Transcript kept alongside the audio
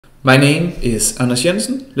My name is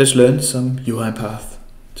Jensen. Let's learn some UiPath.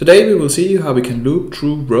 Today we will see how we can loop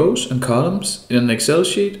through rows and columns in an Excel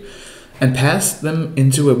sheet and pass them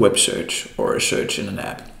into a web search or a search in an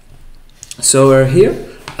app. So here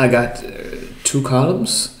I got 2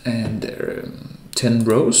 columns and 10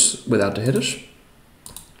 rows without the headers.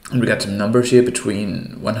 And we got some numbers here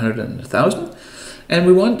between 100 and 1000. And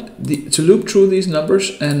we want to loop through these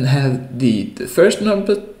numbers and have the first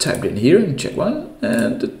number typed in here in check 1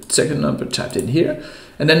 and the second number typed in here.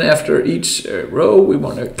 And then after each row, we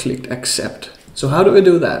want to click accept. So how do we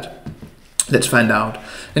do that? Let's find out.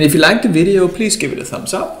 And if you like the video, please give it a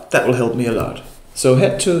thumbs up. That will help me a lot. So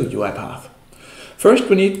head to UiPath. First,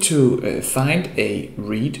 we need to find a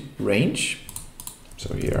read range.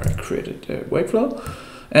 So here I created a workflow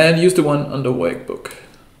and use the one on the workbook.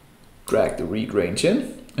 Drag the read range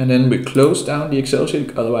in, and then we close down the Excel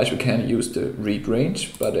sheet, otherwise we can't use the read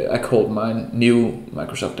range, but I called mine new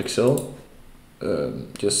Microsoft Excel,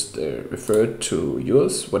 just referred to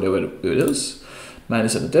yours, whatever it is. Mine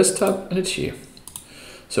is on the desktop and it's here.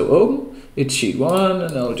 So open, it's sheet 1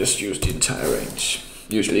 and I'll just use the entire range.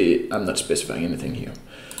 Usually I'm not specifying anything here.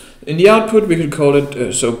 In the output we could call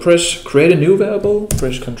it, so press create a new variable,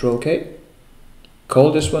 press Ctrl K.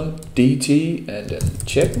 Call this one DT and then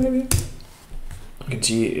check maybe. You can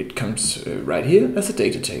see it comes right here as a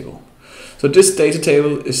data table. So this data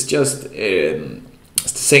table is just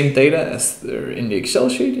it's the same data as in the Excel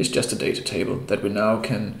sheet. It's just a data table that we now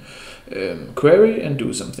can query and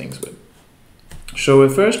do some things with. So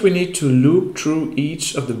first we need to loop through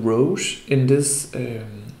each of the rows in this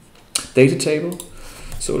data table.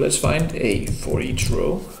 So let's find a for each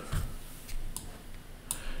row.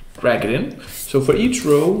 Drag it in. So for each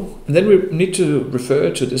row, and then we need to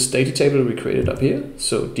refer to this data table we created up here.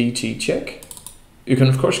 So DT check. You can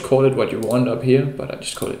of course call it what you want up here, but I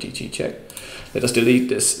just call it DT check. Let us delete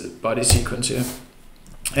this body sequence here.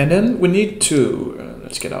 And then we need to,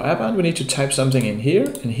 let's get our app on, we need to type something in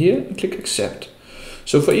here and click accept.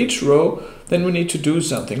 So for each row, then we need to do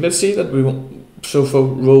something. Let's see that we want, so for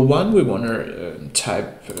row 1, we want to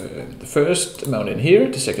type the first amount in here,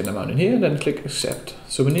 the second amount in here, and then click accept.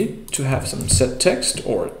 So we need to have some set text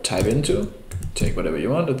or type into, take whatever you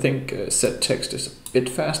want. I think set text is a bit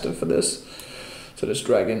faster for this. So let's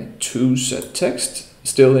drag in 2 set text,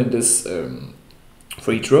 still in this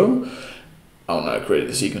for each row. Oh no, I created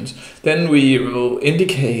the sequence. Then we will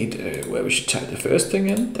indicate where we should type the first thing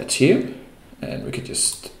in, that's here. And we could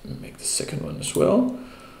just make the second one as well.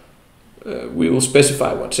 We will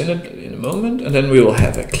specify what's in it in a moment, and then we will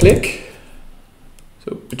have a click.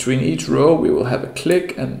 So between each row we will have a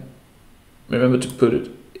click, and remember to put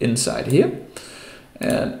it inside here,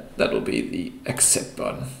 and that will be the accept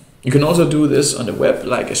button. You can also do this on the web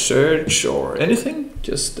like a search or anything,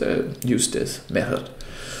 just use this method.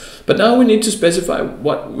 But now we need to specify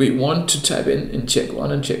what we want to type in check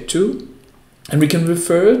 1 and check 2. And we can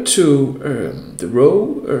refer to the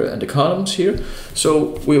row and the columns here.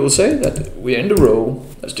 So we will say that we're in the row,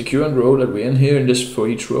 that's the current row that we're in here, in this for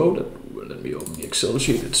each row. Let me open the Excel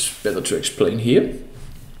sheet, it's better to explain here.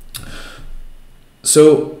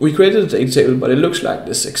 So we created a data table, but it looks like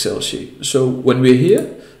this Excel sheet. So when we're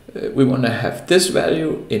here, we want to have this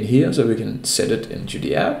value in here, so we can set it into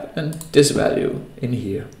the app, and this value in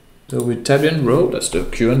here. So we type in row, that's the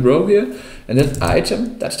current row here, and then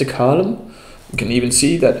item, that's the column. You can even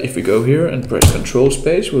see that if we go here and press Control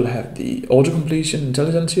Space, we'll have the auto completion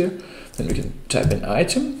intelligence here. Then we can type in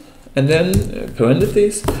item and then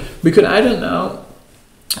parentheses. We could either now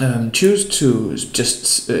choose to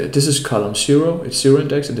just, this is column 0, it's 0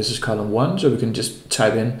 index, and this is column 1. So we can just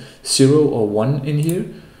type in 0 or 1 in here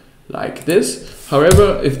like this.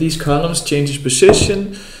 However, if these columns change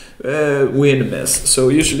position, we're in a mess. So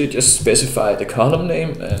usually just specify the column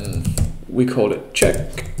name, and we call it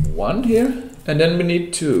check 1 here. And then we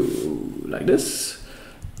need to, like this,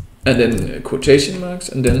 and then quotation marks,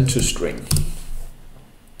 and then to string.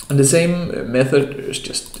 And the same method is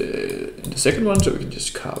just in the second one, so we can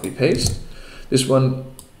just copy paste. This one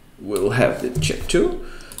will have the check 2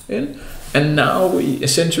 in. And now we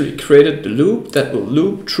essentially created the loop that will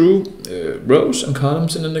loop through rows and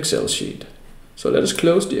columns in an Excel sheet. So let us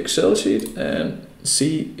close the Excel sheet and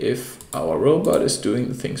see if our robot is doing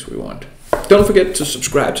the things we want. Don't forget to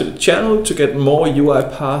subscribe to the channel to get more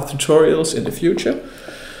UiPath tutorials in the future.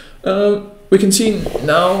 We can see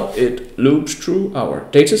now it loops through our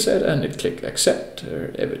dataset and it clicks accept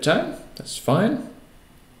every time. That's fine.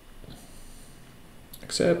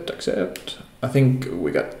 Accept, accept. I think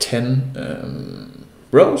we got 10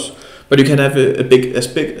 rows, but you can have as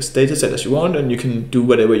big a dataset as you want, and you can do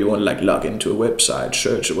whatever you want, like log into a website,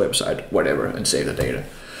 search a website, whatever, and save the data.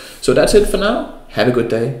 So that's it for now. Have a good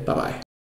day. Bye bye.